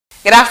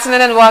Good afternoon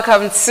and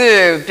welcome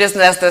to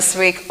Business This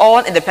Week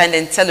on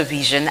Independent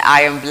Television.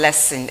 I am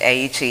Blessing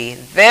Aichi.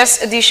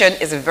 This edition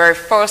is the very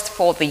first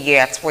for the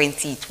year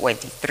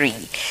 2023.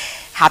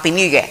 Happy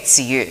New Year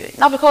to you.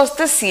 Now, because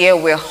this year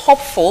we're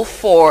hopeful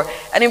for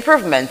an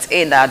improvement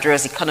in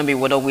Nigeria's economy,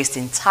 we're not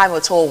wasting time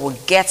at all. We'll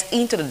get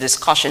into the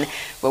discussion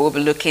where we'll be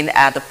looking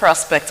at the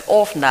prospect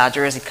of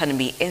Nigeria's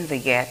economy in the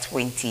year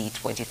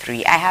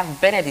 2023. I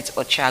have Benedict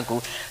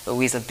Ochagu,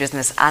 who is a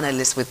business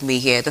analyst with me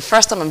here. The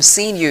first time I'm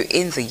seeing you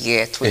in the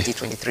year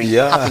 2023.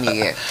 Yeah. Happy New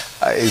Year.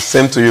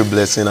 Same to you,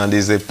 Blessing, and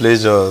it's a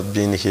pleasure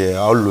being here.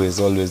 Always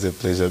a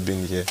pleasure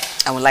being here.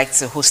 I would like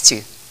to host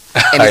you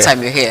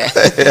anytime you're here.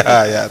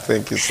 yeah,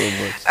 thank you so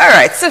much. All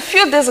right, so a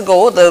few days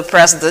ago, the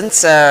president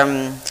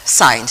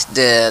signed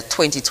the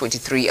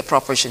 2023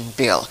 appropriation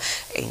bill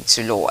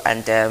into law,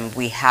 and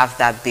we have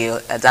that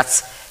bill,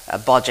 that's a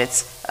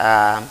budget,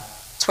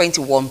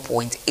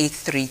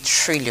 21.83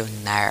 trillion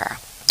naira.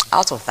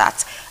 Out of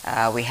that,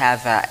 we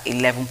have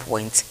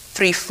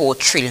 11.34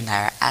 trillion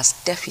naira as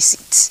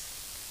deficit.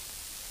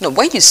 Now,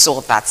 when you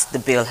saw that the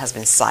bill has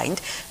been signed,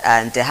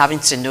 and having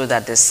to know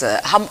that there's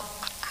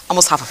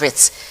almost half of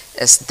it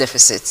is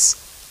deficits,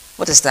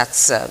 what does that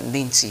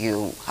mean to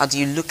you? How do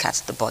you look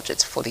at the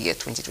budget for the year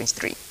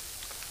 2023?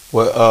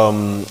 Well,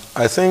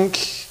 I think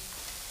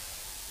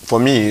for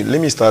me, let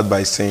me start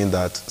by saying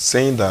that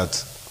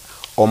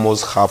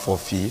almost half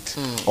of it,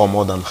 or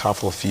more than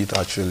half of it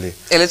actually.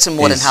 A little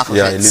more than half of it.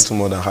 Yeah, a little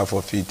more than half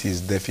of it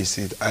is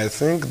deficit. I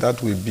think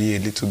that will be a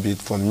little bit,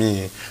 for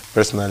me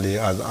personally,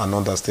 as an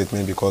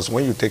understatement, because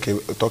when you take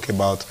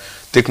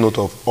note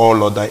of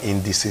all other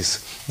indices,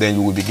 then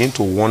you will begin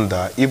to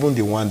wonder, even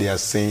the one they are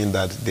saying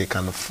that they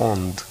can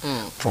fund,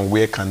 from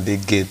where can they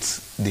get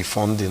the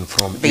funding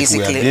from?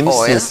 Basically,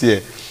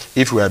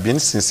 If we are being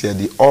sincere,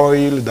 the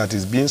oil that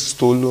is being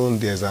stolen,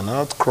 there's an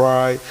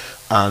outcry,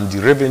 and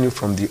the revenue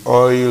from the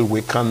oil,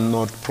 we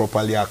cannot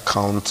properly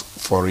account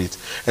for it.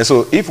 And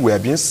so if we are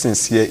being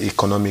sincere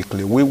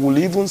economically, we will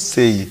even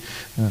say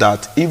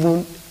that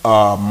even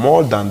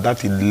more than that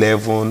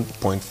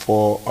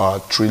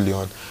 11.4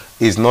 trillion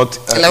is not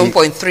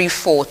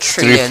 11.34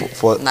 trillion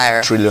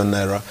naira. Trillion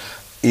naira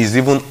is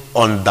even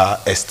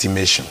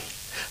underestimation,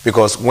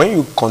 because when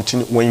you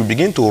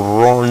begin to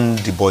run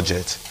the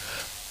budget,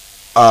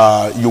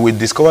 you will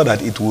discover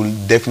that it will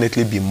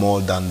definitely be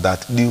more than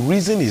that. The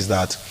reason is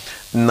that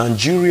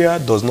Nigeria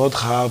does not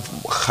have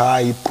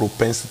high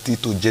propensity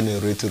to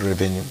generate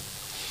revenue.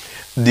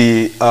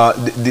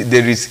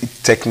 There is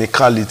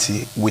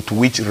technicality with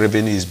which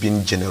revenue is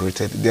being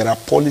generated. There are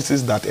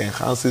policies that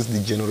enhances the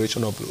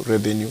generation of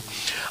revenue,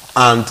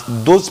 and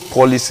those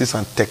policies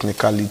and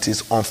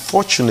technicalities,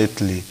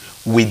 unfortunately,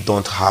 we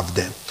don't have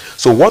them.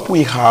 So what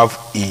we have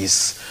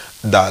is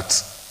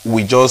that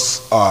we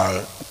just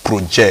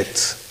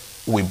project,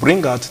 we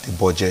bring out the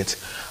budget,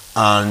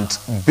 and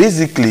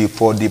basically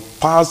for the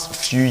past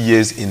few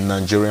years in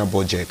Nigerian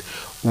budget,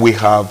 we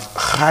have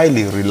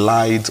highly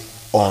relied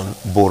on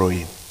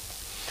borrowing.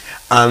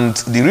 And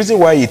the reason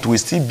why it will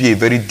still be a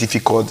very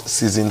difficult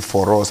season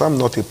for us, I'm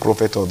not a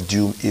prophet of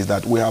doom, is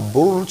that we have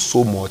borrowed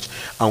so much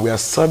and we are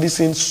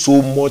servicing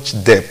so much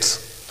debt.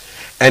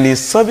 And in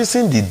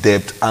servicing the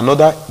debt,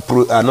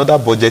 another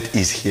budget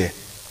is here.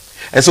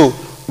 And so,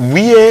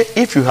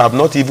 if you have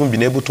not even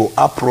been able to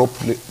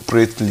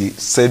appropriately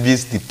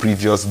service the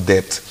previous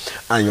debt,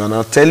 and you are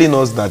now telling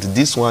us that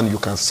this one you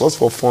can source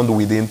for fund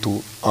within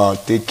to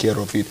take care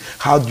of it,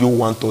 how do you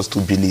want us to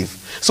believe?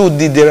 So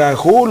there are a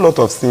whole lot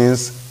of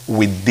things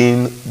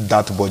within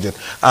that budget.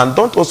 And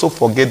don't also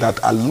forget that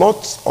a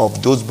lot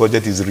of those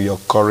budget is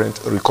recurrent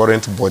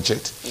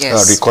budget,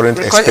 recurrent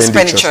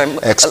expenditure,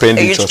 a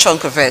huge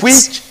chunk of it,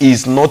 which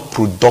is not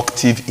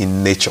productive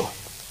in nature.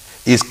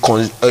 Is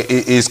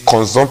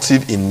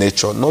consumptive in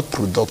nature, not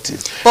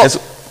productive. But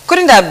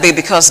couldn't that be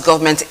because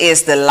government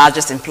is the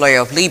largest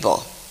employer of labor?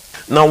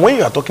 Now, when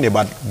you are talking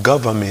about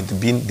government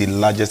being the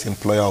largest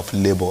employer of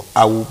labor,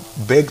 I will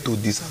beg to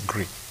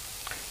disagree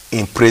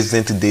in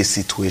present day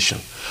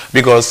situation.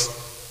 Because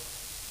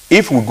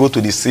if we go to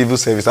the civil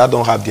service, I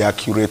don't have the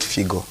accurate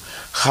figure.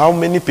 How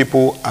many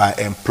people are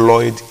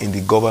employed in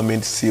the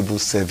government civil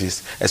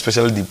service,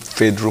 especially the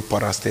federal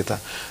parastatal,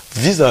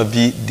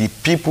 vis-a-vis the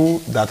people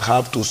that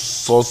have to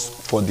source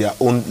for their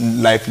own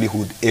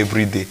livelihood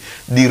every day?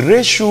 The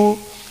ratio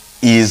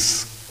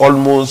is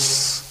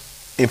almost,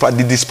 in fact,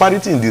 the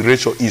disparity in the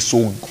ratio is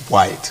so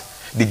wide.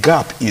 The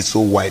gap is so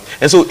wide.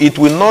 And so it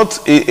will not,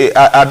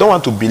 I don't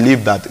want to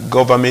believe that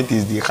government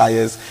is the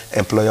highest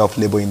employer of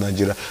labor in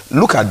Nigeria.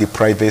 Look at the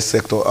private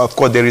sector. Of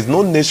course, there is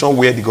no nation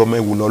where the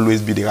government will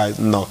always be the highest.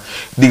 No.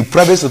 The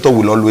private sector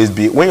will always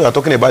be. When you are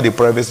talking about the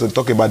private sector,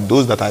 talk about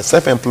those that are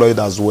self-employed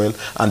as well,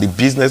 and the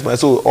businessmen.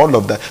 So all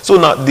of that. So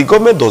now the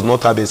government does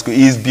not have a skill.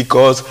 It's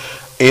because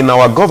in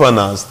our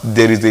governance,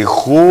 there is a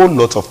whole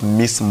lot of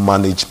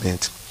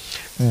mismanagement.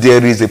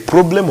 There is a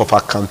problem of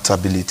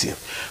accountability.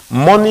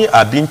 Money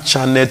are being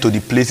channeled to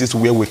the places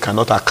where we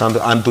cannot account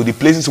and to the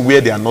places where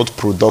they are not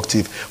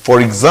productive.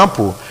 For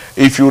example,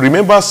 if you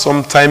remember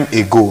some time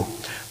ago,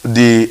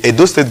 the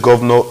Edo State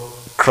governor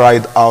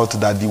cried out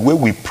that the way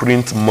we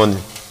print money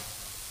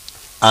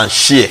and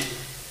share,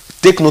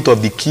 take note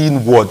of the key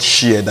word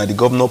share that the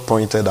governor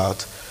pointed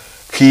out.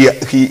 He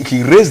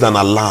raised an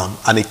alarm,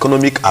 an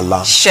economic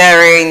alarm.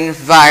 Sharing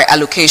via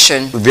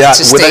allocation to whether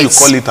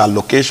states. you call it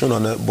allocation or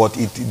not, but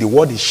the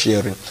word is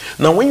sharing.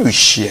 Now, when you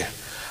share,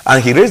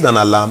 and he raised an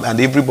alarm, and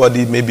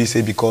everybody maybe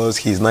say because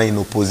he's now in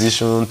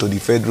opposition to the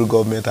federal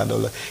government and all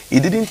that,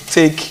 it didn't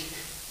take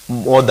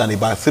more than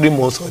about 3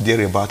 months or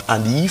thereabout,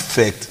 and the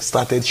effect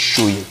started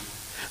showing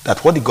that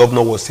what the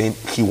governor was saying,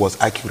 he was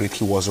accurate,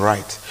 he was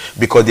right.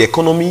 Because the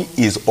economy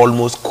is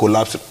almost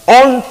collapsing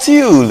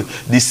until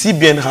the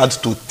CBN had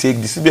to take,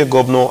 the CBN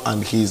governor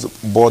and his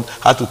board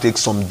had to take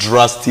some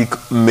drastic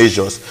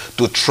measures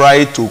to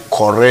try to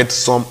correct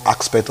some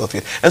aspect of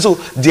it. And so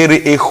there are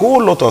a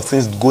whole lot of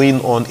things going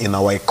on in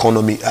our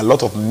economy, a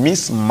lot of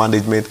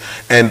mismanagement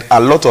and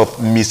a lot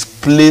of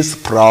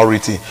misplaced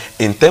priority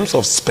in terms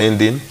of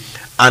spending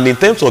and in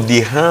terms of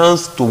the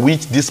hands to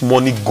which this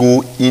money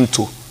go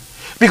into.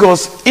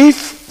 Because if,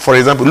 for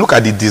example, look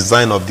at the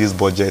design of this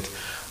budget,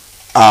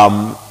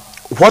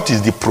 what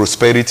is the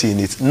prosperity in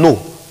it?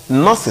 No,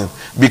 nothing.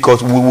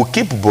 Because we will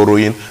keep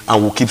borrowing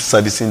and we'll keep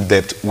servicing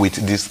debt with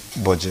this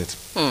budget.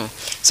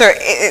 So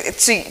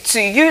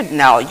to you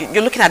now,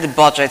 you're looking at the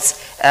budget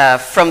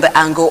from the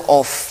angle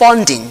of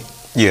funding.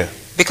 Yeah.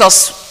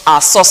 Because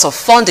our source of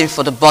funding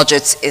for the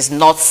budget is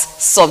not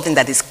something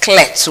that is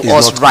clear to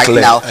us right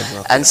now.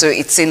 Exactly. And so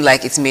it seemed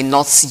like it may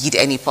not yield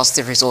any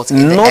positive result in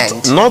the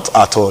end. Not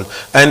at all.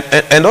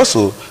 And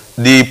also,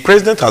 the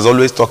president has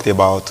always talked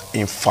about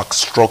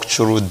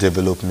infrastructural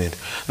development.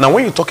 Now,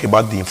 when you talk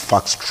about the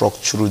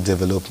infrastructural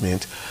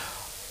development,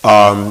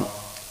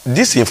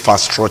 this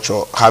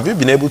infrastructure, have you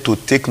been able to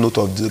take note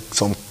of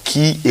some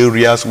key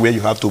areas where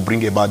you have to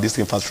bring about this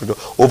infrastructure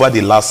over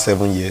the last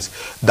 7 years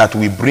that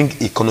will bring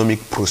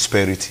economic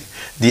prosperity?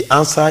 The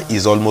answer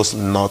is almost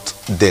not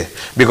there.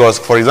 Because,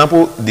 for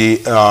example,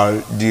 in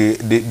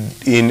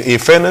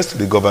fairness to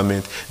the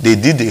government, they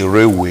did a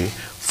railway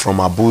from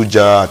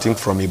Abuja, I think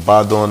from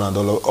Ibadan, and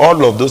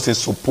all of those things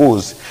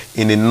supposed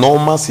in a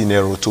normal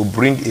scenario to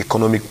bring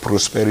economic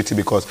prosperity,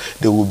 because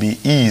there will be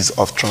ease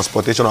of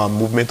transportation and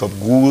movement of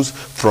goods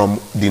from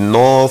the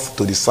north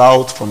to the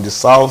south, from the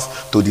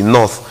south to the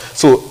north.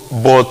 So,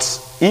 but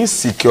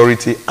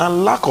insecurity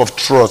and lack of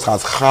trust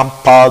has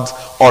hampered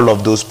all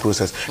of those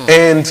processes.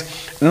 And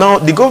now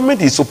the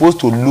government is supposed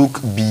to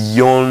look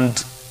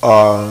beyond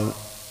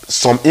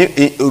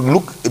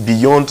look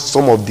beyond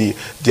some of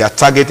their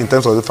target in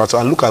terms of infrastructure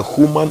and look at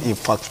human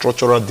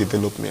infrastructural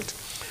development,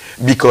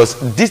 because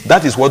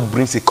that is what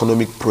brings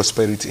economic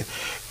prosperity.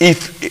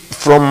 If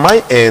from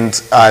my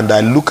end, and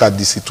I look at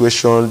the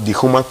situation, the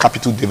human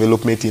capital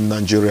development in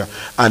Nigeria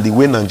and the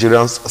way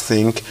Nigerians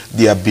think,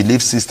 their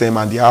belief system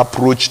and their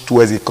approach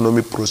towards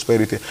economic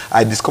prosperity,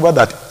 I discovered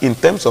that in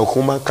terms of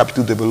human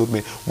capital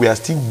development, we are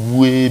still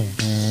way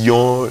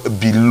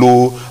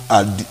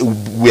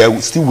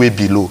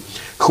below.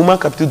 Human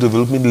capital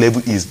development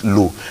level is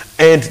low,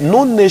 and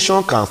no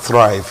nation can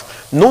thrive,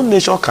 no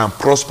nation can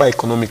prosper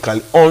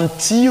economically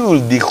until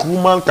the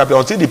human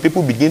capital, until the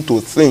people begin to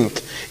think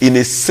in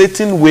a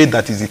certain way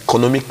that is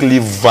economically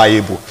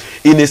viable,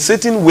 in a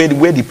certain way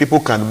where the people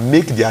can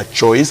make their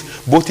choice,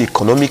 both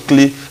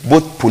economically,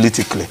 both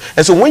politically.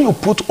 And so when you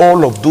put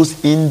all of those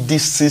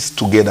indices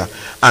together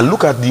and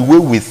look at the way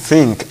we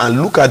think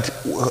and look at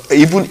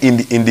even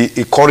in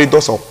the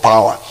corridors of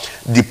power,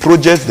 the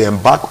projects they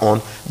embark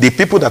on, the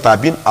people that are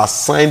being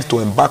assigned to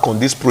embark on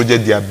this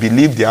project, their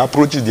belief, their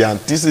approaches, their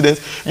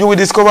antecedents, you will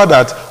discover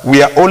that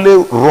we are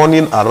only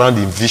running around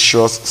in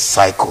vicious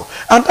cycle.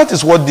 And that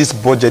is what this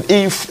budget,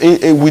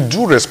 with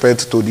due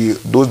respect to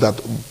those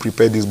that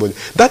prepare this budget,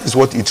 that is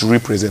what it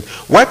represents.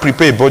 Why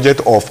prepare a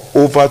budget of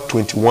over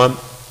 21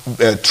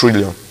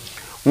 trillion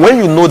when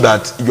you know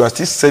that you are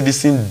still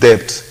servicing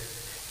debt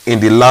in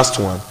the last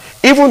one?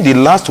 Even the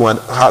last one,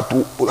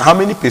 how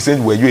many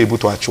percent were you able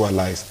to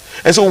actualize?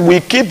 And so we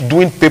keep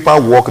doing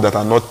paperwork that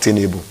are not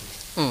tenable.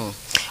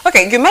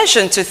 Okay, you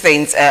mentioned two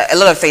things, a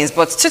lot of things,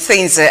 but two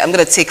things I'm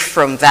going to take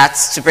from that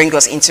to bring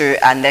us into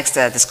our next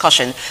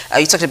discussion.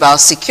 You talked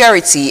about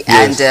security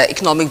and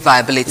economic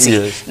viability.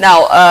 Yes.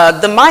 Now,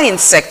 the mining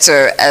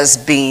sector has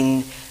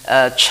been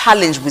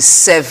challenged with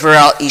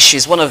several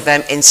issues. One of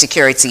them,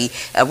 insecurity,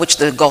 which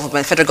the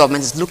federal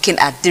government is looking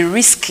at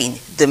de-risking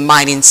the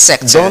mining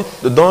sector.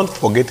 Don't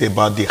forget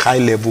about the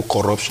high-level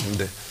corruption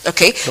there.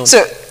 Okay,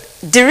 so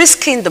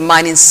de-risking the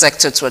mining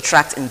sector to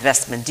attract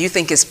investment, do you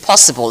think is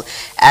possible?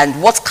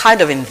 And what kind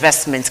of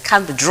investment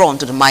can be drawn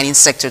to the mining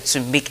sector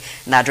to make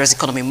Nigeria's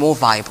economy more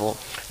viable?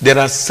 There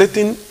are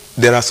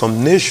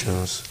some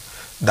nations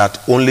that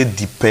only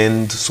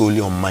depend solely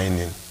on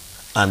mining,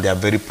 and they are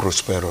very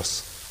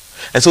prosperous.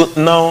 And so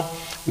now,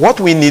 what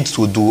we need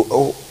to do,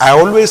 I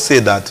always say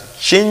that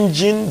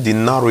changing the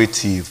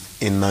narrative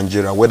in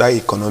Nigeria, whether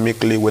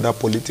economically, whether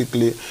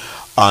politically,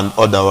 and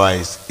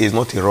otherwise, is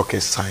not a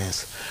rocket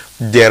science.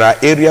 There are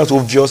areas,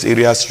 obvious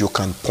areas you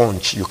can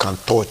punch, you can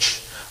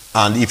touch,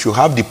 And if you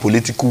have the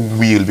political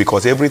will,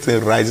 because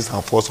everything rises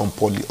and falls on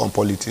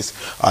politics,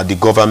 the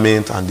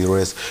government and the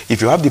rest.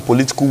 If you have the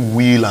political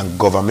will and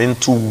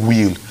governmental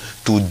will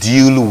to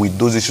deal with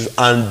those issues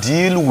and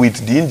deal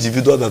with the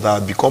individuals that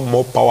have become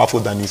more powerful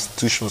than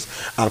institutions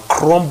and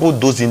crumble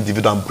those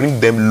individuals and bring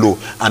them low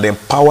and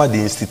empower the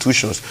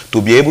institutions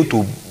to be able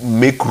to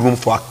make room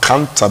for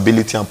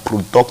accountability and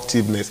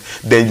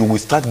productiveness, then you will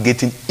start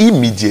getting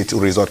immediate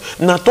results.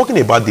 Now, talking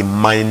about the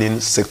mining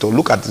sector,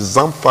 look at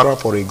Zamfara,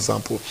 for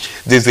example.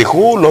 There's a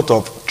whole lot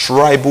of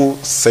tribal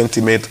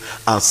sentiment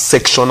and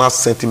sectional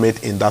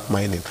sentiment in that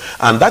mining.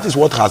 And that is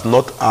what has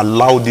not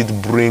allowed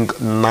it bring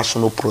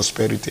national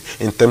prosperity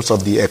in terms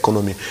of the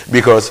economy.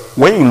 Because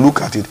when you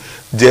look at it,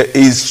 there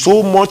is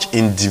so much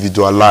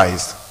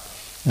individualized.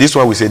 This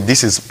one we say,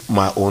 this is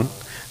my own.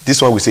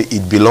 This one we say,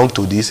 it belongs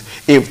to this.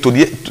 If, to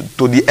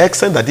the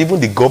extent that even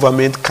the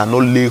government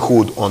cannot lay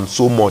hold on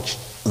so much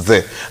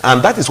there.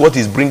 And that is what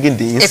is bringing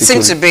the insecurity. It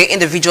seems to be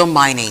individual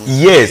mining.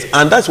 Yes,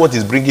 and that's what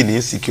is bringing the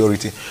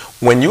insecurity.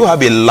 When you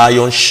have a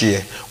lion's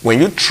share,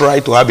 when you try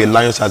to have a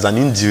lion's as an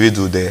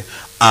individual there,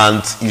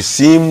 and you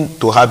seem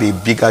to have a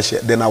bigger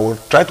share, then I will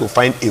try to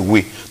find a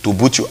way to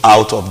boot you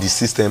out of the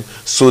system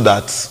so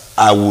that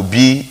I will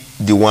be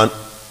the one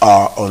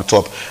on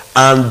top.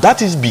 And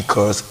that is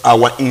because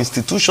our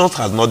institutions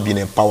has not been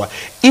empowered.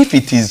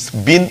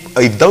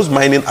 If those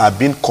mining are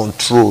being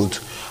controlled,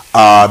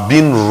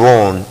 being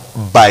run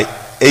by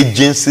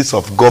agencies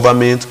of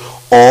government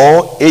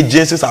or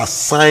agencies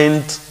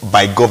assigned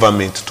by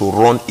government to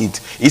run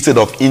it instead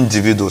of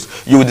individuals,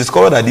 you will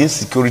discover that the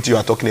insecurity you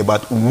are talking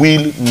about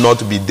will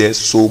not be there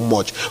so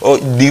much.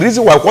 The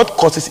reason why what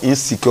causes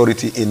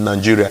insecurity in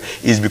Nigeria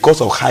is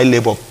because of high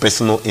level of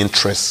personal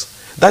interest.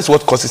 That's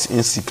what causes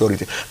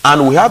insecurity.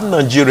 And we have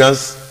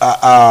Nigerians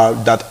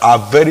that are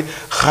very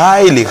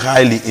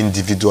highly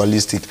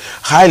individualistic,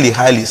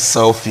 highly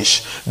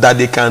selfish, that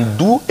they can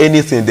do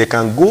anything, they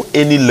can go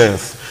any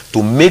length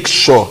to make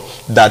sure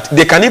that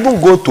they can even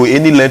go to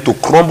any length to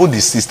crumble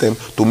the system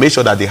to make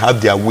sure that they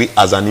have their way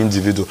as an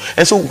individual.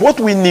 And so what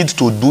we need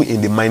to do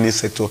in the mining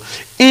sector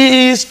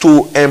is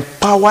to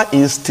empower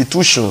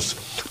institutions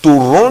to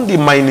run the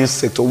mining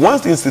sector.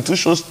 Once the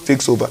institutions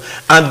takes over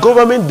and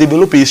government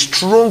develop a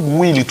strong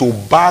will to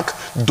back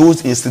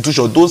those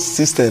institutions, those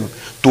systems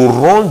to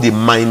run the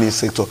mining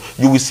sector,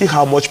 you will see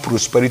how much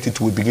prosperity it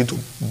will begin to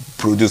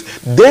produce.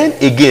 Then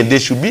again, there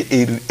should be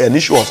an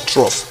issue of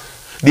trust.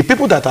 The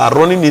people that are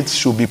running it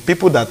should be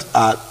people that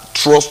are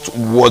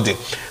trustworthy,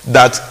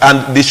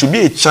 and there should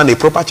be a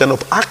proper channel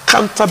of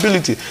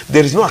accountability.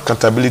 There is no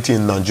accountability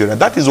in Nigeria.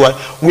 That is why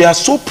we are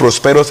so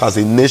prosperous as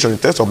a nation in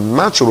terms of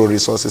natural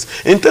resources,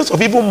 in terms of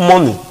even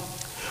money.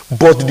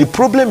 But the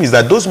problem is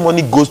that those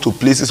money goes to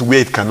places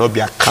where it cannot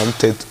be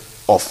accounted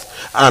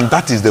of, and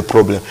that is the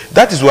problem.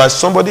 That is why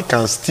somebody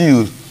can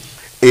steal,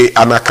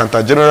 an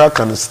accountant general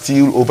can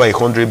steal over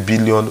 100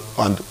 billion,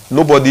 and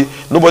nobody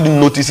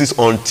notices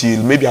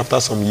until maybe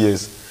after some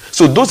years.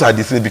 So those are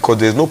the things, because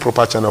there's no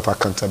proper channel of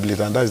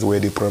accountability, and that is where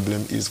the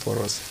problem is for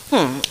us.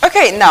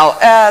 Okay, now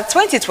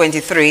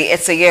 2023,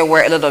 it's a year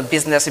where a lot of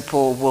business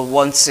people will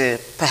want to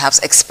perhaps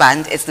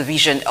expand. It's the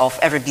vision of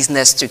every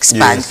business to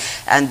expand,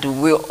 yes.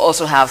 And we'll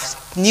also have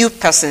new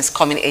persons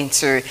coming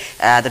into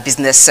the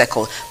business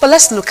circle. But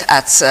let's look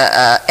at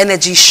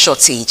energy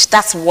shortage.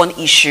 That's one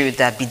issue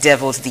that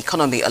bedeviled the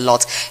economy a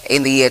lot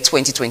in the year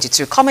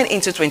 2022. Coming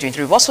into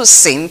 2023, we've also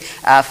seen,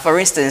 for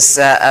instance,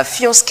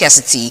 fuel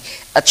scarcity,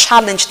 a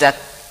challenge that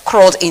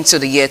crawled into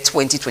the year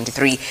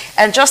 2023.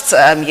 And just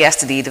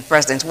yesterday, the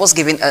president was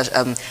given,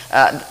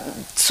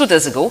 2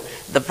 days ago,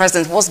 the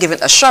president was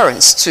given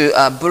assurance to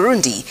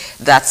Burundi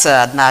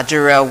that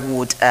Nigeria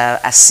would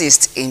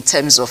assist in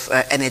terms of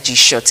energy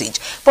shortage.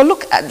 But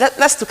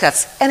let's look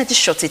at energy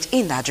shortage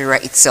in Nigeria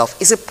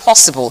itself. Is it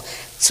possible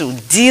to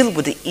deal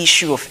with the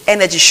issue of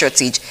energy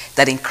shortage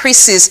that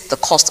increases the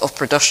cost of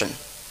production?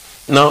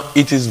 Now,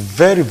 it is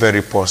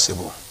very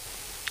possible.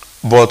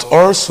 But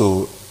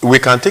also, we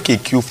can take a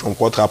cue from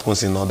what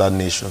happens in other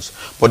nations.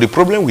 But the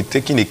problem with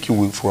taking a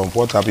cue from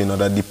what happens in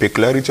other, the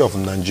peculiarity of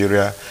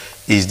Nigeria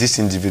is this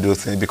individual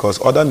thing,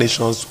 because other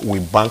nations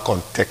will bank on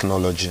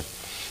technology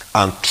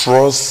and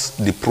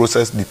trust the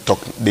process,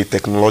 the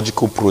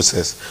technological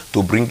process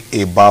to bring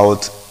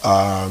about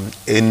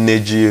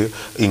energy,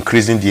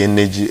 increasing the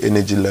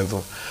energy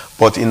level.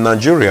 But in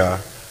Nigeria,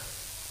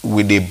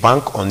 with a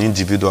bank on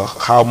individual,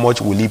 how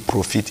much will it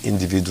profit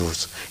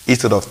individuals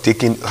instead of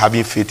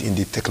having faith in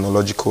the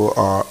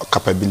technological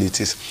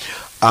capabilities?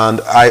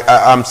 And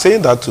I'm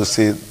saying that to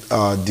say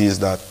this,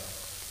 that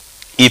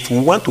if we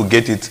want to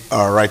get it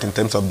right in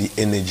terms of the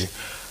energy,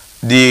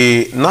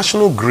 the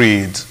national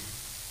grid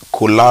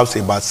collapsed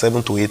about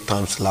 7 to 8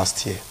 times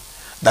last year,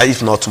 that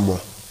if not more.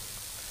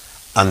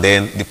 And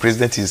then the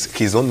president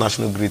his own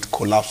national grid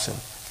collapsing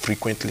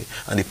frequently,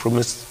 and the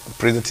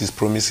president is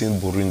promising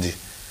Burundi.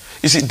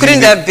 You see, couldn't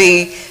that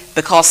be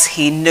because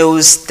he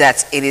knows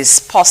that it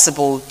is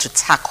possible to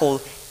tackle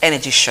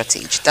energy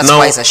shortage? That's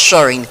why he's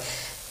assuring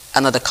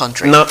another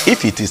country. Now,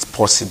 if it is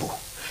possible,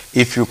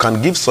 if you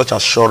can give such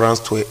assurance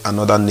to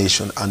another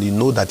nation and you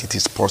know that it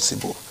is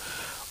possible,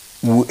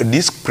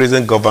 this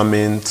present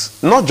government,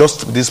 not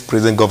just this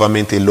present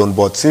government alone,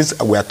 but since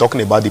we are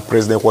talking about the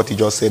president, what he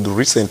just said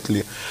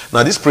recently,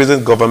 now this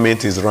present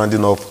government is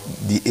rounding off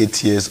the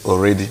 8 years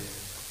already.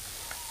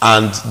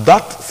 And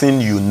that thing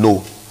you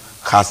know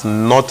has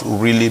not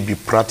really been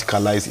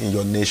practicalized in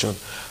your nation.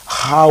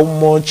 How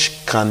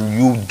much can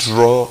you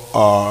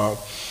draw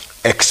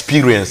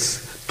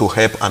experience to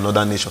help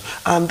another nation?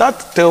 And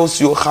that tells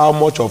you how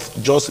much of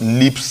just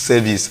lip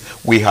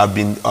service we have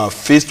been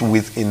faced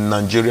with in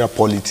Nigeria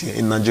polity,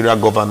 in Nigeria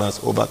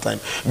governance over time.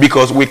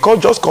 Because we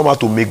can't just come out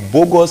to make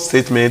bogus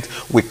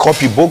statements, we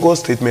copy bogus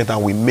statements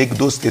and we make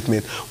those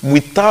statements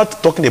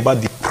without talking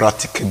about the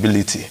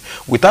practicability,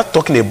 without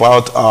talking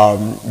about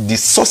the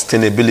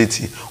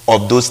sustainability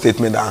of those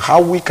statements and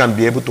how we can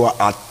be able to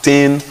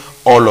attain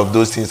all of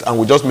those things. And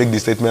we just make the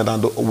statement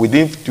and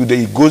within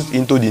today it goes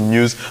into the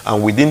news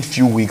and within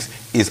few weeks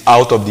is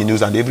out of the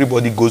news and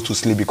everybody goes to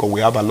sleep because we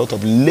have a lot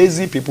of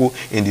lazy people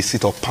in the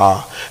seat of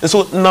power. And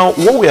so now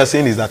what we are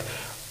saying is that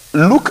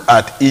look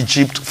at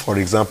Egypt, for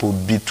example,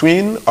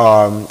 between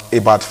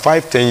about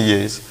 5-10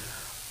 years,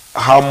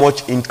 how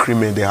much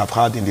increment they have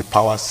had in the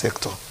power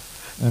sector.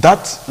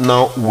 That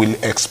now will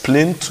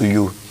explain to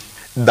you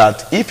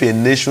that if a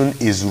nation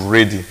is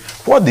ready,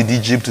 what did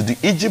Egypt do?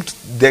 Egypt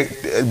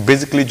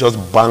basically just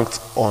banked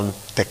on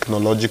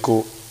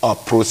technological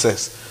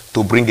process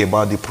to bring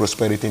about the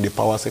prosperity in the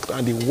power sector,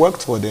 and it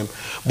worked for them.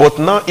 But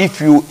now if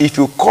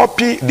you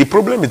copy, the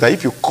problem is that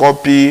if you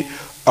copy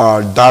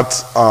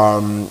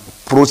that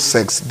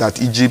process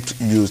that Egypt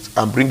used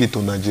and bring it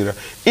to Nigeria,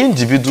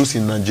 individuals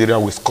in Nigeria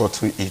will scot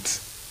through it,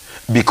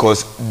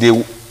 because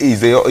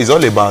it's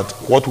all about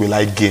what will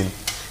I gain.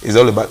 It's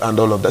all about and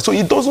all of that. So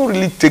it doesn't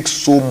really take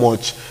so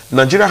much.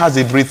 Nigeria has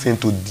everything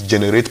to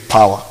generate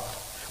power.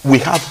 We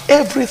have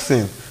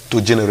everything to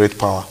generate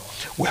power.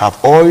 We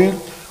have oil,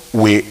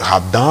 we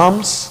have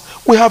dams,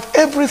 we have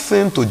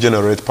everything to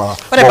generate power.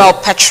 What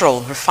about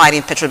petrol,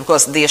 refining petrol?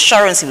 Because the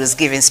assurance he was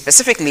giving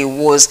specifically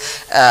was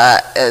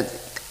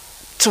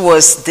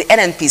towards the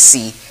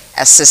NNPC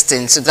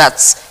assistance. So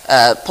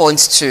that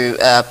points to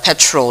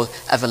petrol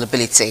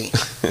availability.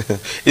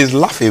 It's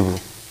laughable.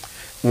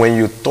 When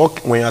you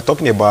are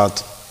talking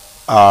about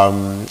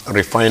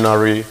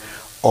refinery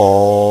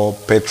or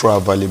petrol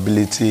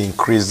availability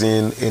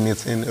increasing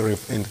anything,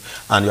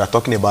 and you are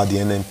talking about the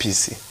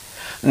NNPC.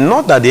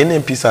 Not that the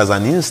NNPC as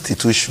an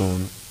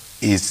institution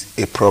is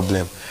a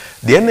problem.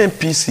 The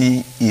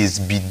NNPC is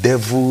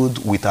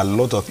bedeviled with a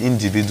lot of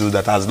individuals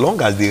that as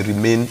long as they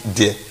remain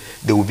there,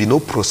 there will be no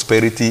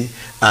prosperity,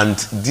 and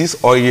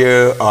this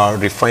oil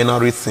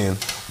refinery thing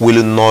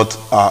will not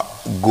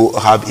go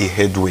have a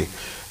headway.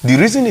 The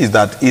reason is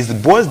that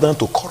it boils down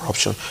to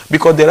corruption,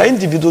 because there are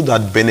individuals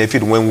that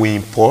benefit when we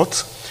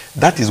import.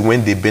 That is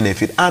when they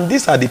benefit, and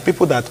these are the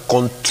people that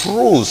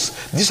controls,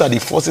 these are the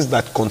forces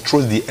that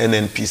control the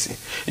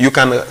NNPC. You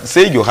can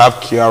say you have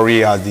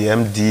Kyari as the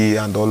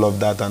MD and all of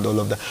that,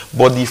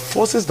 but the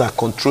forces that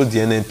control the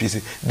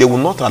NNPC, they will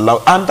not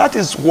allow, and that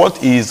is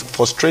what is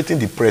frustrating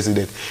the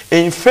president.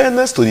 In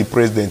fairness to the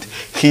president,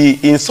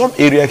 in some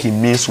area he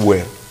means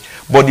well,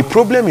 but the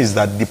problem is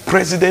that the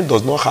president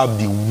does not have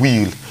the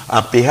will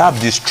and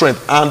perhaps the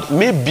strength and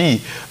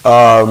maybe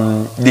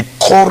the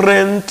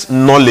current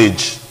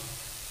knowledge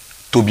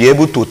to be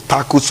able to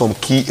tackle some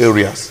key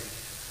areas.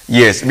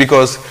 Yes,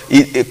 because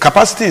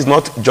capacity is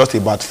not just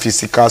about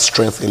physical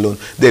strength alone.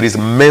 There is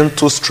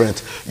mental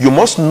strength. You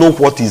must know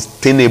what is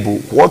tenable,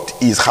 what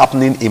is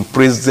happening in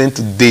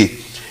present day.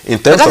 In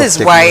terms that of is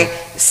why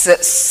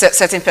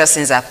certain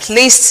persons are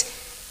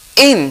placed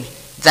in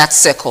that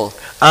circle,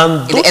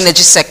 and in the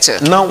energy sector.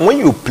 Now, when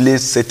you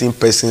place certain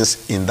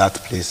persons in that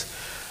place,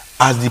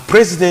 as the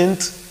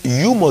president,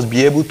 you must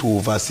be able to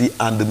oversee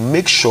and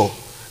make sure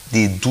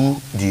they do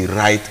the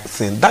right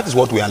thing. That is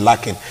what we are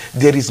lacking.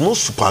 There is no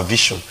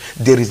supervision.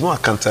 There is no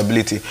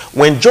accountability.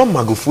 When John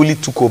Magufuli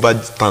took over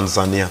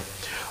Tanzania,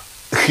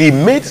 he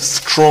made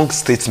strong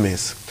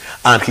statements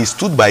and he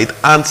stood by it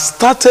and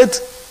started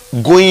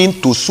going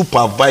to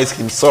supervise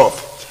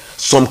himself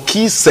some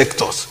key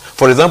sectors.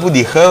 For example,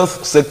 the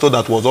health sector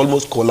that was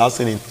almost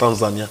collapsing in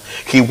Tanzania,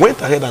 he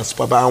went ahead and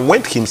supervised and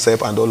went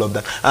himself and all of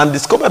that, and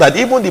discovered that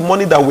even the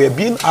money that were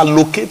being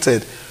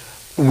allocated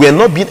were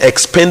not being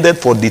expended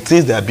for the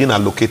things they are being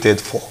allocated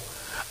for.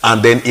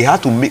 And then he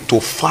had to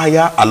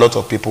fire a lot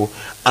of people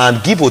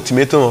and give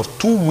ultimatum of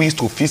 2 weeks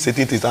to fix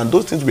certain things, and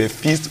those things were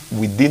fixed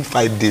within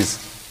 5 days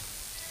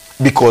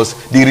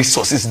because the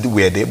resources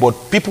were there, but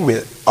people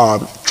were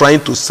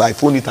trying to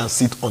siphon it and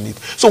sit on it.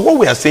 So what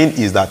we are saying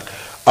is that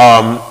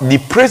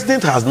the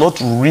president has not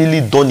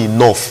really done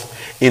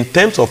enough in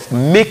terms of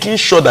making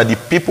sure that the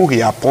people he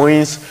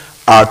appoints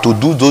to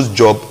do those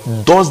jobs,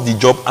 does the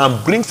job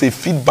and brings a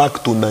feedback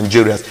to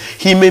Nigerians.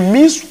 He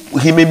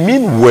may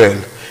mean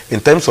well in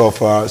terms of,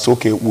 so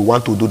okay, we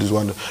want to do this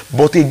one.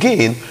 But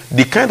again,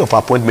 the kind of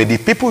appointment, the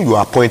people you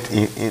appoint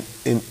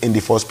in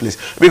the first place.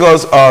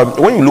 Because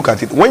when you look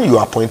at it, when you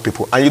appoint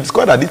people and you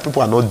discover that these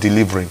people are not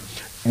delivering,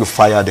 you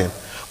fire them.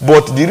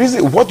 But the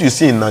reason, what you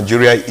see in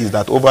Nigeria is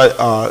that over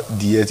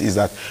the years is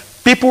that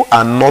people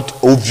are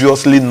not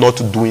obviously not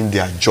doing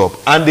their job,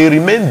 and they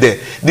remain there.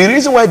 The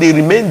reason why they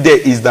remain there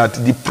is that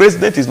the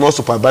president is not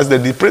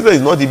supervising. The president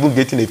is not even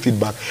getting a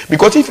feedback,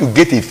 because if you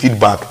get a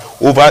feedback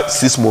over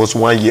 6 months,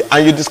 1 year,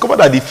 and you discover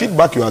that the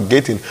feedback you are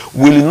getting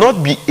will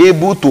not be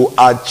able to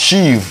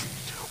achieve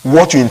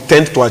what you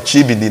intend to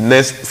achieve in the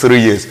next 3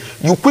 years,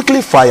 you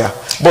quickly fire.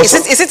 But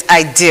is it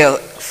ideal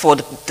for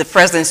the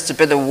president to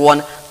be the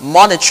one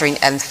monitoring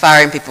and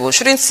firing people?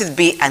 Shouldn't it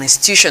be an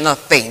institutional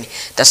thing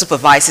that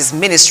supervises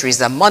ministries,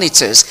 that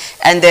monitors,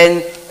 and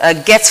then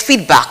gets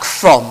feedback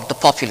from the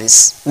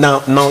populace? Now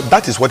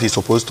that is what is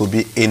supposed to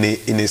be in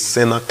a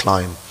Senate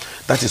climb.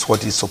 That is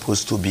what is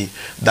supposed to be.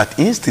 That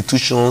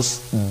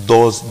institutions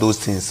does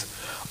those things.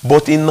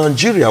 But in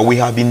Nigeria, we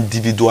have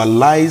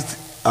individualized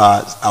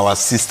our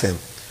system.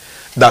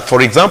 That,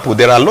 for example,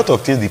 there are a lot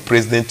of things the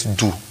president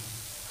do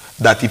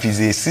that if it's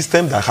a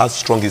system that has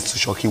strong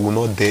institution, he will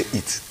not dare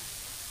it.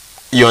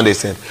 You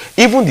understand?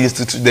 Even the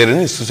institution, there is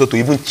an institution to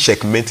even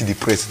checkmate the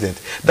president.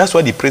 That's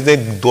why the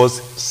president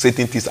does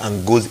certain things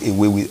and goes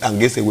away with and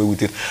gets away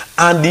with it.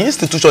 And the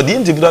institution, the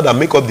individual that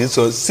make up the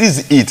institution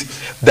sees it,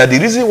 that the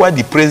reason why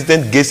the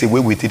president gets away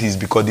with it is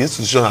because the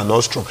institutions are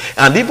not strong.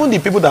 And even the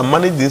people that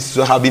manage the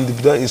institution have been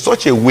individual in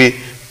such a way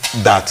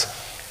that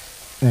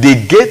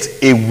they get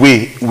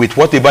away with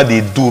whatever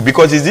they do,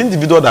 because it's the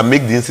individual that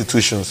make the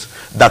institutions,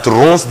 that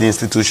runs the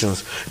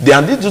institutions.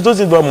 And those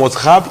individuals must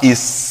have a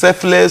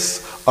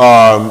selfless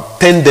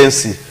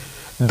tendency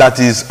that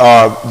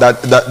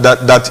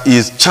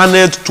is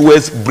channeled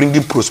towards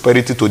bringing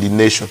prosperity to the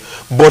nation.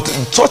 But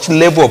such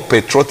level of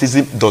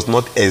patriotism does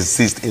not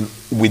exist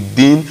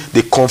within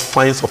the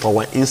confines of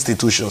our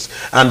institutions,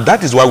 and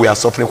that is why we are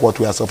suffering what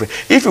we are suffering.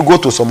 If you go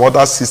to some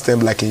other system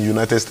like in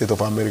United States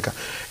of America,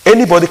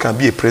 anybody can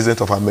be a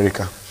president of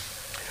America.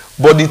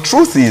 But the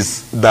truth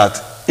is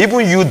that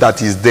even you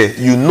that is there,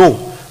 you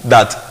know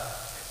that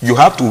you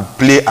have to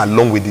play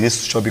along with the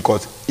institution,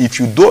 because if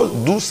you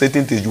do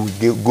certain things, you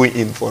will go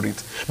in for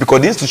it,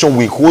 because the institution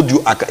will hold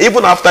you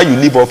even after you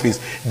leave office.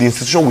 The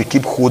institution will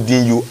keep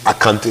holding you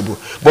accountable.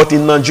 But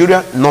in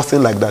Nigeria,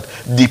 nothing like that.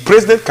 The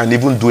president can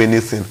even do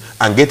anything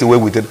and get away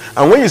with it.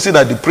 And when you see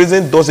that the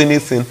president does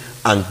anything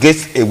and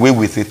gets away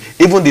with it,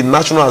 even the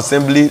National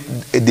Assembly,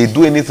 they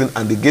do anything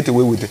and they get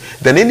away with it,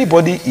 then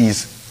anybody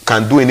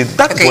can do anything.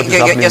 That's what is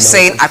happening. You're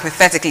saying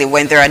hypothetically,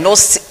 when there are no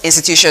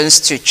institutions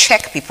to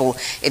check people,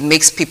 it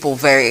makes people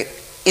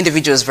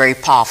individuals very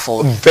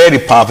powerful. Very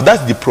powerful.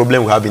 That's the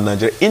problem we have in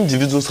Nigeria.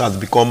 Individuals has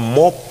become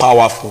more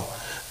powerful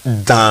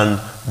than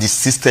the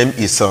system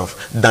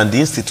itself, than the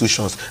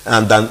institutions,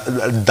 and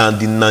than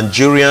the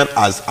Nigerian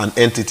as an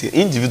entity.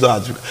 Individual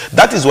has,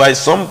 that is why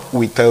some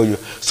will tell you,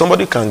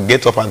 somebody can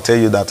get up and tell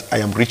you that I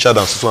am richer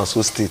than so and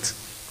so state.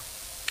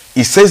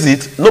 He says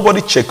it,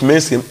 nobody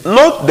checkmates him.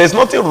 There's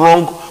nothing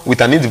wrong with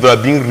an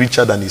individual being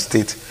richer than a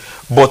state.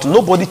 But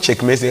nobody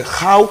checkmates him.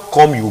 How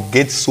come you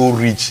get so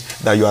rich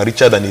that you are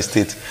richer than a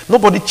state?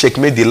 Nobody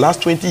checkmates the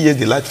last 20 years,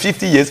 the last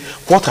 50 years.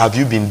 What have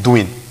you been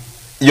doing?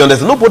 You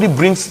understand? Nobody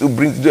brings,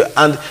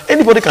 and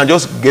anybody can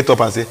just get up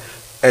and say,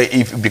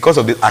 if because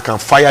of this, I can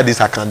fire this,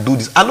 I can do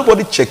this. And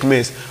nobody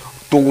checkmates.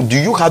 So do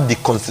you have the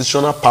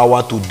constitutional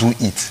power to do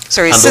it?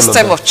 So a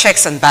system of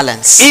checks and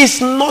balance.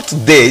 It's not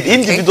there.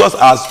 Individuals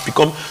has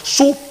become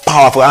so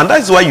powerful. And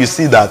that's why you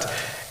see that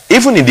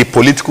even in the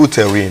political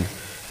terrain,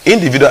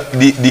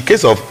 the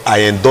case of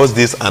I endorse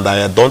this and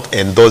I don't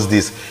endorse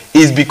this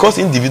is because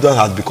individuals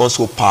has become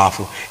so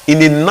powerful.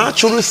 In a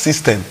natural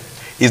system,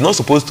 it's not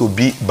supposed to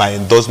be by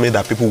endorsement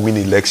that people win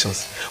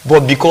elections,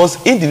 but because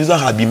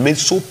individuals have been made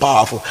so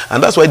powerful.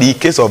 And that's why the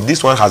case of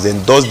this one has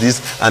endorsed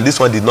this and this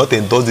one did not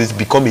endorse this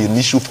become an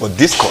issue for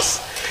discourse.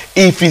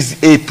 If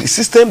it's a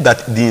system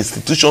that the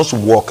institutions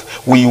work,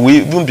 we will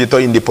even be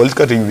talking in the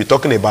political thing, we'll be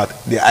talking about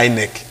the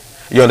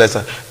INEC. You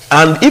understand?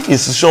 And if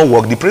institutions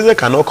work, the president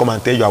cannot come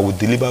and tell you I will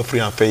deliver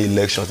free and fair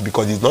elections,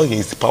 because it's not in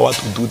his power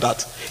to do that.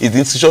 It's the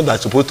institution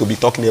that's supposed to be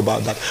talking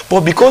about that.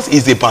 But because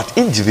it's about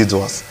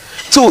individuals,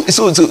 so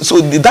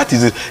that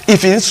is it.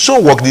 If an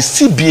institution work, the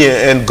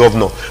CBN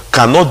governor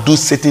cannot do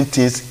certain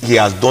things he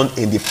has done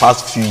in the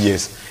past few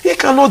years. He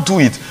cannot do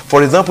it.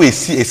 For example, a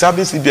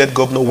serving CBN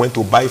governor went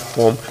to buy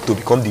form to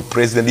become the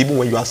president, even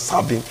when you are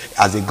serving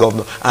as a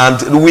governor. And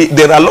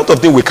there are a lot of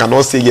things we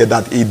cannot say here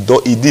that he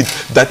did.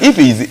 That if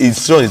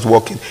his son is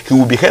working, he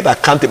will be held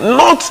accountable.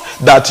 Not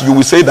that you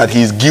will say that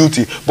he is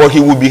guilty, but he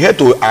will be held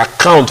to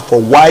account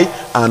for why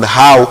and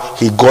how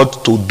he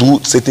got to do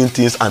certain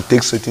things and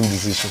take certain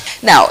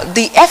decisions. Now,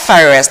 the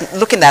FRS,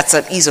 looking at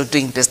ease of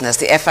doing business,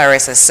 the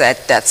FRS has said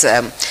that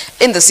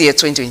in this year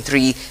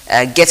 2023,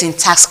 getting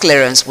tax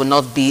clearance will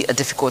not be a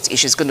difficult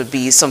issue. It's going to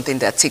be something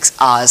that takes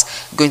hours,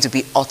 going to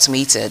be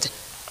automated.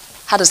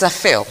 How does that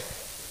feel?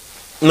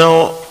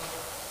 Now,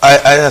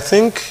 I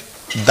think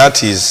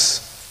that is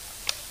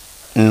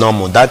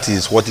normal. That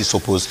is what it's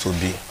supposed to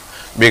be.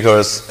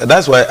 Because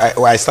that's why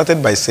I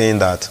started by saying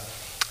that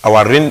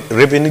our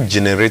revenue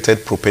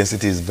generated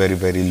propensity is very,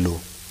 very low.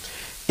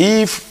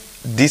 If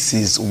this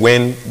is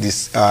when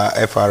this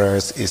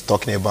FRS is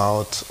talking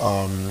about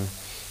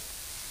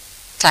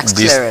tax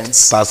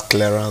clearance. Tax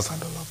clearance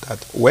and all of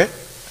that. Well,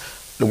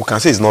 we can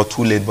say it's not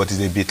too late, but it's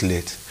a bit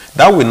late.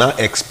 That will now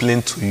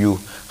explain to you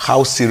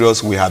how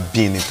serious we have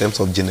been in terms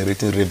of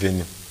generating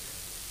revenue.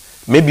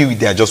 Maybe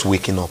they are just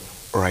waking up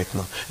right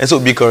now. And so,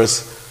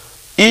 because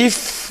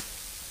if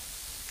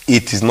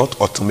it is not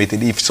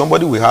automated, if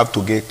somebody will have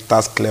to get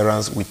tax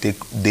clearance, will take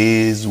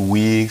days,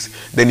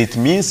 weeks, then it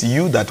means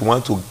you that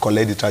want to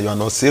collect the tax, you are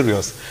not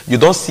serious. You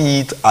don't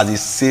see it as a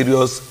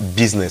serious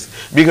business,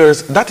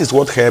 because that is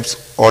what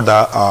helps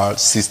other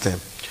system.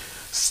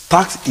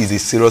 Tax is a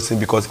serious thing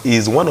because it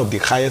is one of the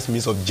highest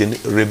means of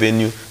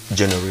revenue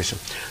generation.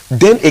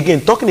 Then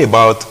again, talking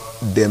about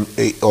them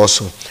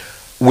also,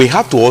 we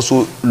have to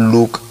also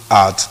look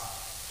at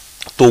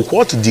to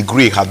what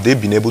degree have they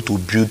been able to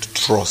build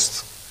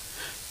trust.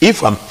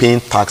 If I'm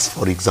paying tax,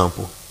 for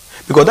example,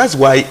 because that's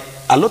why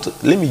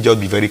let me just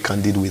be very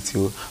candid with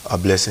you, a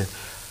blessing.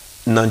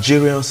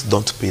 Nigerians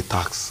don't pay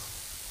tax.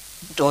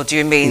 Or do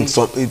you mean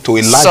some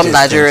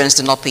Nigerians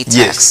do not pay tax?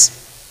 Yes.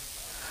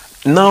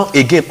 Now,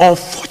 again,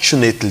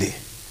 unfortunately,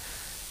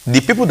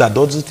 the people that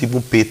doesn't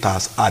even pay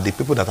tax are the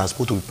people that are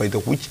supposed to be paid,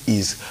 which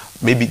is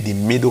maybe the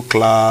middle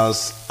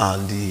class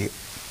and the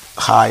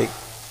high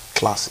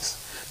classes.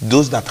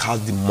 Those that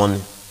have the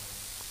money.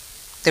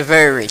 They're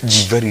very rich.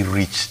 The very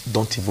rich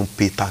don't even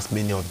pay tax,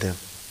 many of them.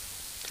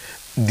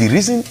 The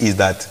reason is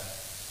that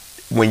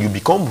when you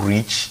become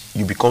rich,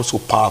 you become so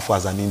powerful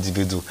as an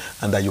individual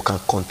and that you can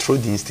control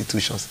the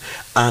institutions.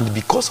 And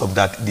because of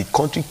that, the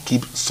country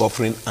keeps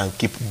suffering and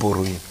keep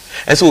borrowing.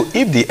 And so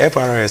if the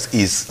FRS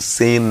is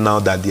saying now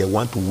that they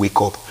want to wake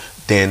up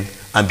then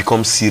and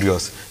become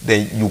serious,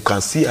 then you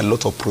can see a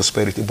lot of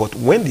prosperity. But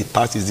when the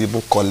tax is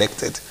even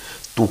collected,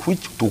 to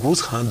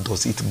whose hand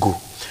does it go?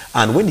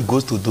 And when it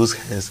goes to those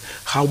hands,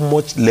 how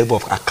much level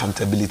of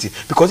accountability?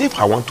 Because if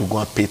I want to go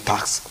and pay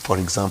tax, for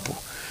example,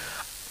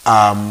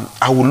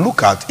 I will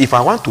look at, if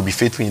I want to be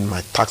faithful in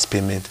my tax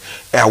payment,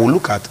 I will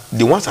look at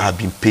the ones I have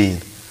been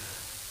paying.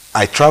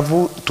 I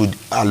travel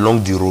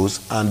along the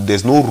roads and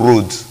there's no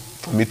road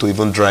for me to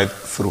even drive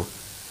through.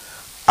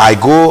 I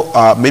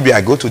go, maybe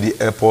I go to the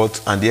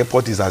airport and the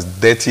airport is as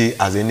dirty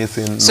as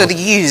anything. So the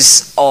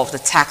use of the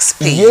tax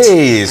paid.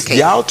 Yes, okay.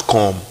 The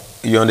outcome.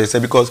 You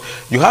understand? Because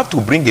you have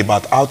to bring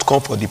about outcome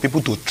for the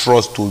people to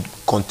trust to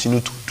continue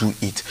to do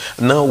it.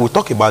 Now we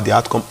talk about the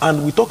outcome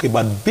and we talk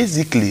about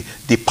basically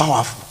the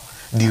powerful,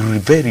 the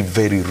very,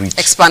 very rich.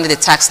 Expanding the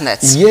tax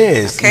nets.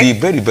 Yes, okay. The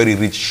very, very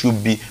rich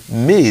should be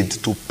made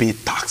to pay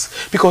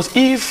tax. Because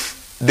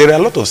if there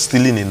are a lot of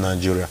stealing in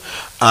Nigeria,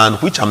 and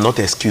which I'm not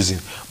excusing,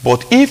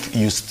 but if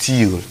you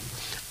steal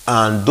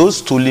and those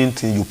stolen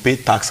things, you pay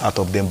tax out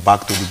of them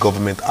back to the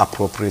government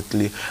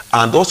appropriately.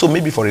 And also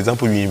maybe, for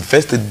example, you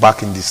invest it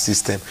back in the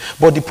system.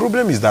 But the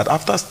problem is that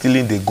after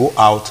stealing, they go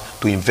out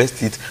to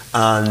invest it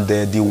and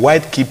the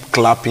white keep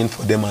clapping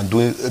for them and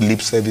doing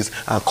lip service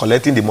and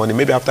collecting the money.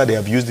 Maybe after they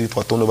have used it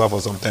for turnover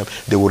for some time,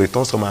 they will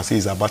return some and say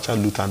it's Abacha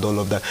loot and all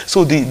of that.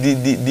 So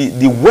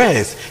the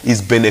West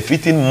is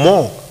benefiting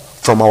more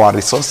from our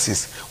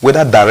resources,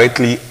 whether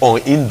directly or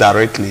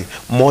indirectly,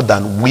 more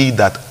than we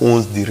that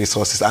owns the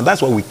resources. And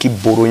that's why we keep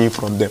borrowing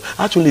from them.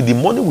 Actually, the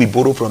money we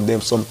borrow from them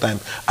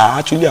sometimes are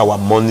actually our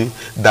money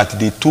that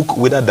they took,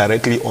 whether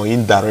directly or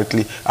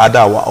indirectly, either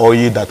our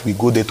oil that we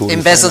go there to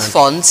embezzled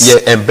funds.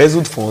 Yeah,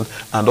 embezzled funds,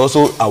 and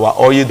also our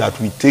oil that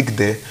we take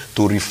there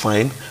to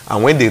refine.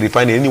 And when they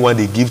refine anyone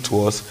they give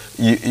to us,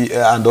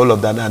 and all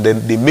of that, and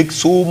then they make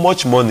so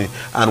much money.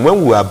 And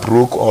when we are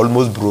broke,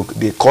 almost broke,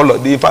 they call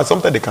us. In fact,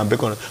 sometimes they can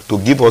beg on to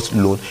give us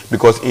loan,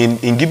 because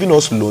in giving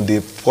us loan, they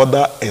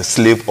further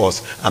enslave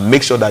us and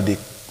make sure that they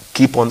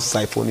keep on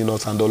siphoning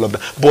us and all of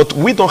that. But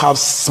we don't have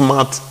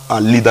smart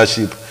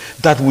leadership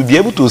that will be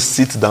able to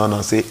sit down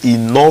and say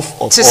enough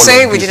of all of this. To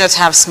say we do not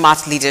have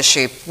smart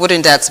leadership,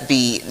 wouldn't that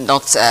be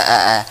not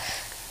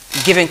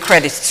giving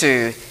credit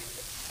to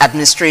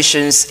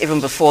administrations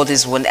even before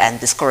this one and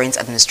this current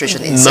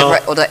administration in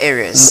several other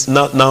areas?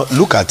 Now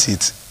look at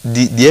it.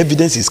 The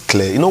evidence is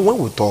clear. You know, when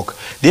we talk,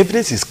 the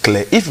evidence is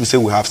clear. If we say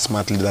we have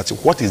smart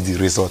leadership, what is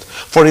the result?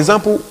 For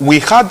example, we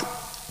had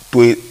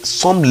to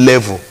some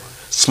level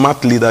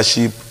smart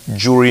leadership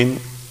during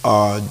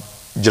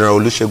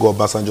General Olusegun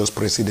Obasanjo's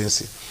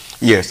presidency.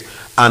 Yes.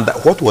 And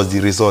what was the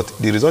result?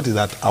 The result is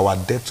that our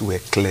debts were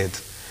cleared.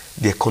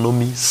 The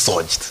economy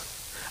surged.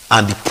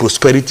 And the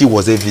prosperity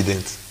was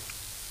evident.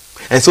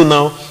 And so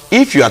now,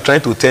 if you are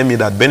trying to tell me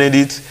that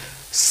Benedict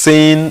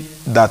saying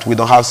that we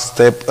don't have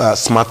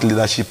smart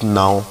leadership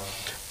now,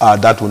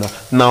 that will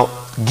now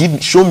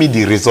show me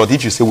the result.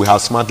 If you say we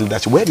have smart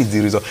leadership, where is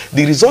the result?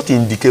 The result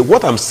indicates,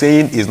 what I'm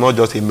saying is not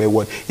just a mere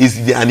word, it's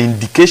an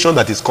indication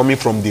that is coming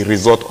from the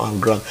result on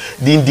ground.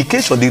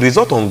 The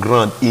result on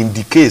ground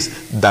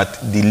indicates that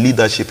the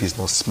leadership is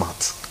not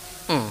smart.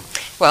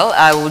 Well,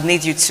 I would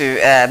need you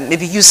to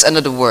maybe use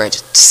another word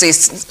to say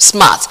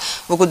smart.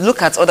 We could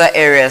look at other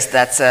areas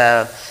that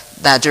the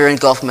Nigerian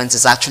government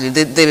is actually,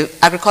 the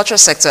agricultural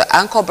sector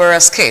anchor bearer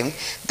scheme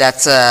that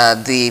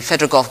the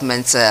federal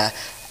government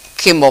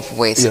came up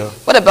with. Yeah.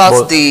 What about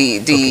But-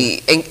 the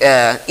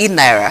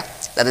e-Naira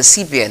that the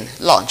CBN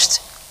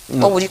launched?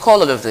 What would you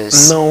call all of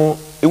this? Now,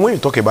 when you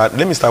talk about,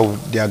 let me start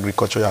with the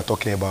agriculture you are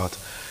talking about.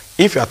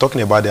 If you are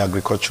talking about the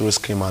agricultural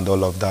scheme and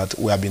all of that,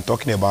 we have been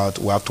talking about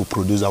we have to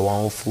produce our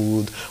own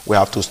food, we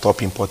have to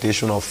stop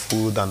importation of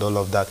food and all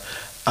of that.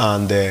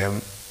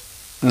 And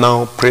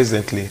now,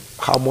 presently,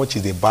 how much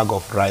is a bag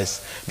of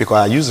rice? Because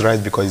I use rice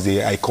because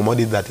it's a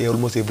commodity that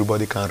almost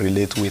everybody can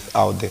relate with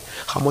out there.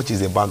 How much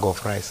is a bag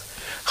of rice?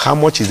 How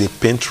much is a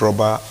paint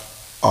rubber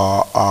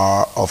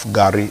of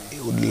Gary,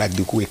 like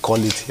we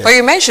call it here? But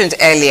you mentioned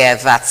earlier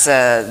that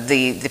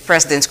the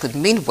president could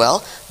mean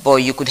well, but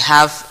you could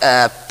have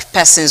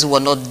persons who are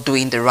not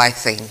doing the right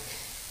thing.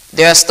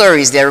 There are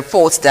stories, there are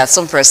reports that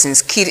some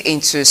persons keyed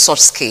into such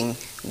scheme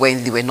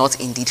when they were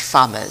not indeed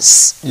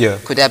farmers. Yeah.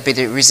 Could that be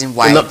the reason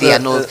why there are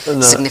no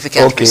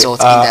significant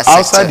results in that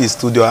outside sector? the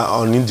studio,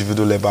 on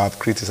individual level, I've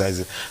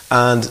criticized it.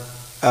 And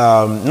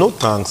no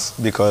thanks,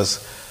 because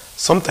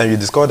sometimes you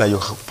discover that you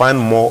find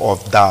more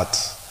of that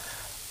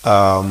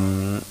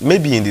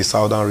maybe in the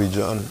southern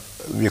region,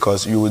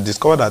 because you will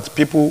discover that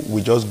people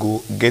will just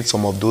go get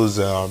some of those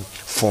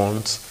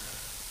funds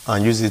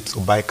and use it to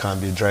buy car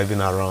and be driving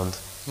around.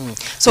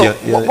 So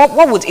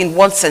what would, in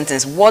one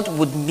sentence, what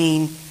would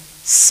mean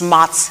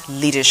smart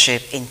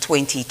leadership in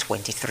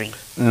 2023?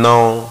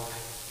 Now,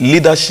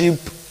 leadership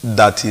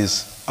that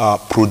is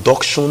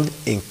production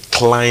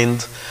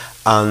inclined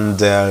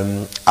and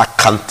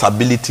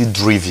accountability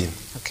driven.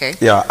 Okay.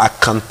 Yeah,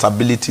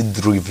 accountability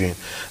driven.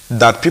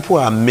 That people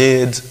are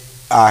made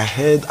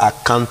held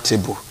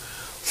accountable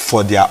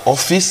for their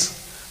office,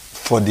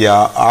 for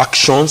their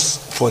actions,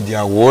 for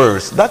their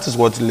words. That is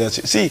what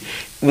leadership. See,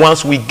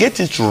 once we get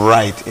it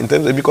right, in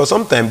terms of, because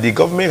sometimes the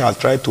government has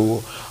tried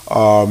to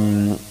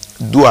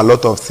do a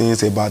lot of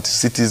things about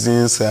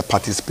citizens'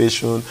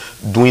 participation,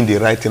 doing the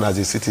right thing as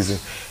a citizen.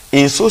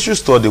 In social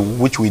study,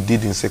 which we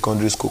did in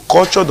secondary school,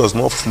 culture does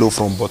not flow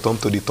from bottom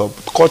to the top.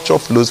 Culture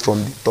flows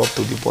from the top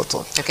to the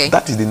bottom. Okay.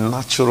 That is the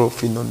natural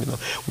phenomenon.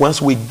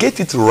 Once we get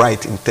it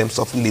right in terms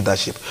of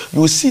leadership,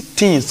 you will see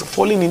things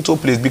falling into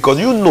place, because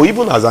you know,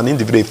 even as an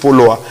individual, a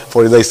follower,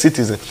 for a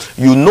citizen,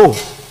 you know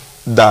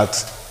that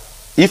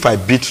if I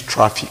beat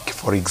traffic,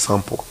 for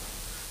example,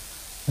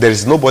 there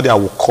is nobody I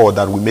will call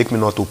that will make me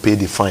not to pay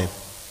the fine.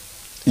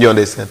 You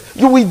understand?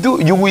 You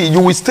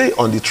will stay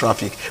on the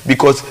traffic,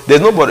 because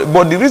there's nobody.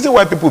 But the reason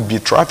why people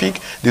beat traffic,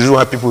 the reason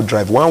why people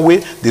drive one way,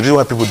 the reason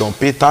why people don't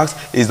pay tax,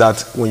 is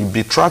that when you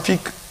beat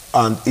traffic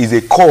and is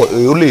a call,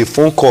 only a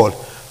phone call,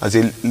 I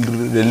say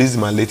release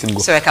him and let him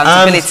go. So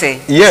accountability.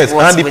 And, yes,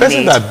 and the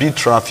person that beat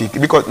traffic,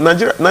 because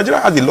Nigeria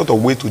has a lot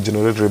of ways to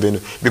generate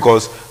revenue,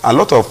 because a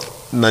lot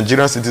of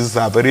Nigerian citizens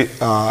are very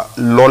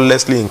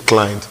lawlessly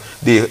inclined.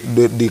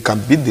 They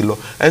can beat the law,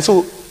 and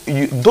so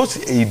those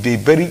a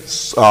very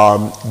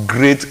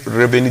great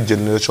revenue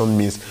generation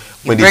means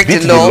when they beat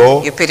the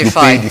law, you pay the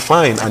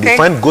fine, and the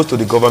fine goes to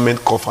the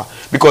government coffer,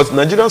 because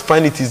Nigerians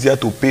find it easier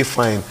to pay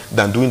fine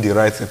than doing the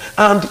right thing.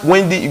 And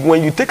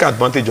when you take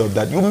advantage of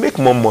that, you make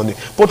more money.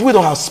 But we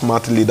don't have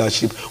smart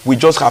leadership. We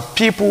just have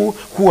people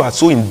who are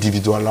so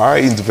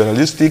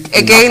individualistic.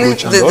 Again,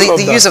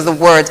 the use of the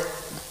word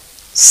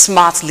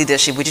smart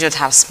leadership. We didn't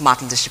have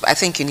smart leadership. I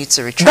think you need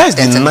to retract that.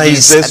 That's the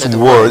nicest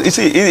word. It's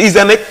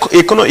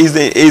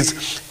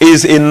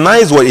a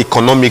nice word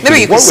economically.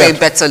 Maybe you could say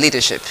better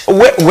leadership.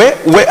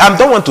 I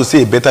don't want to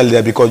say better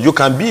leader, because you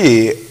can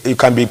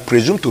be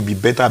presumed to be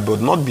better, but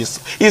not be.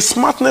 It's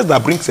smartness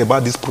that brings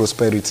about this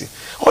prosperity.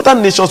 Other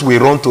nations we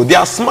run to, they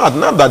are smart,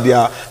 not that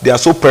they are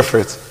so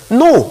perfect.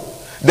 No,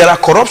 there are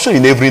corruption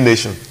in every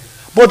nation,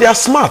 but they are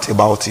smart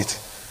about it.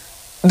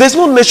 There's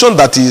no nation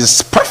that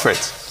is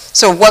perfect.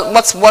 So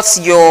what's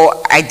your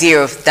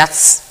idea of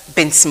that's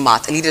being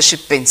smart,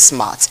 leadership being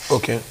smart?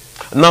 Okay.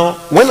 Now,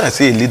 when I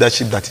say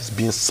leadership that is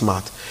being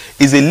smart,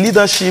 is a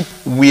leadership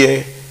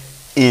where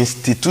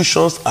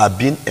institutions are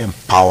being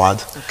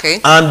empowered,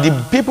 and the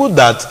people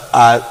that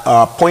are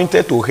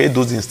appointed to head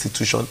those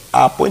institutions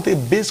are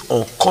appointed based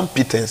on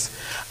competence,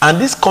 and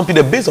this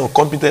competence based on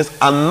competence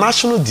and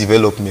national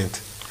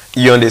development.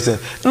 You understand?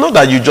 Not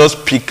that you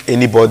just pick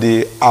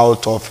anybody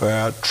out of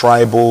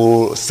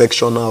tribal,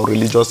 sectional,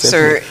 religious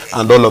sentiment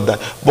and all of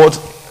that. But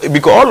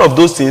because all of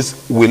those things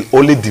will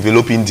only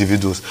develop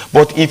individuals.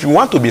 But if you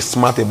want to be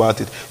smart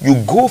about it, you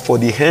go for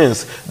the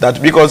hands that,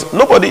 because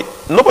nobody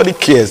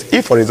cares.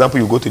 If, for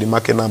example, you go to the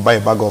market and buy a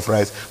bag of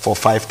rice for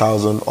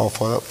 5,000 or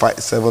for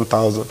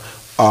 7,000,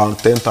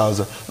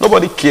 10,000,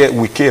 nobody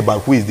will care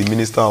about who is the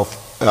minister of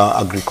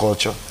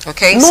agriculture.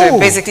 Okay, no. So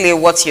basically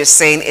what you're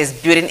saying is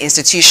building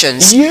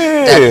institutions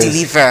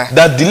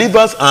that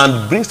delivers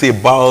and brings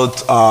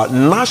about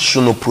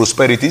national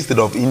prosperity instead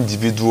of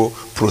individual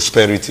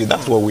prosperity.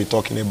 That's what we're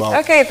talking about.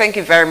 Okay, thank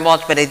you very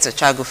much, Benedict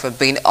Ochagu, for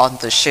being on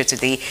the show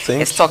today.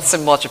 He's talked so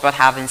much about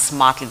having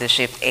smart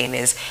leadership in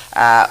his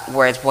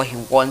words, what he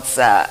wants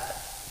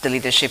the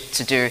leadership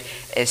to do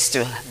is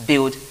to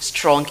build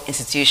strong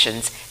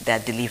institutions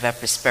that deliver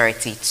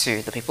prosperity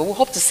to the people. We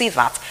hope to see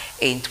that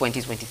in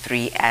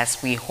 2023,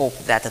 as we hope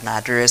that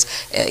Nigeria's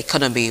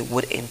economy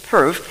would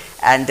improve.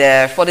 And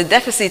for the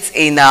deficits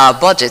in our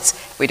budgets,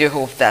 we do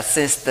hope that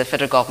since the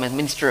federal government,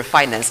 Ministry of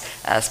Finance,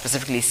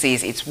 specifically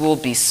says it will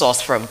be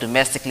sourced from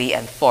domestically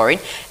and foreign,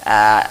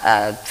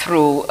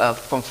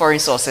 from foreign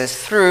sources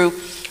through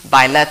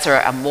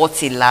bilateral and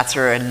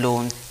multilateral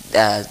loan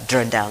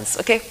drawn downs.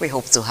 Okay, we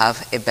hope to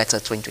have a better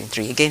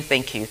 2023. Again,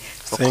 thank you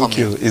for coming. Thank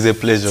you. It's a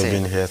pleasure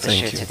being here.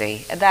 Thank you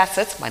today. And that's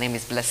it. My name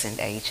is Blessing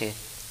Aichi.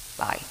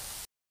 Bye.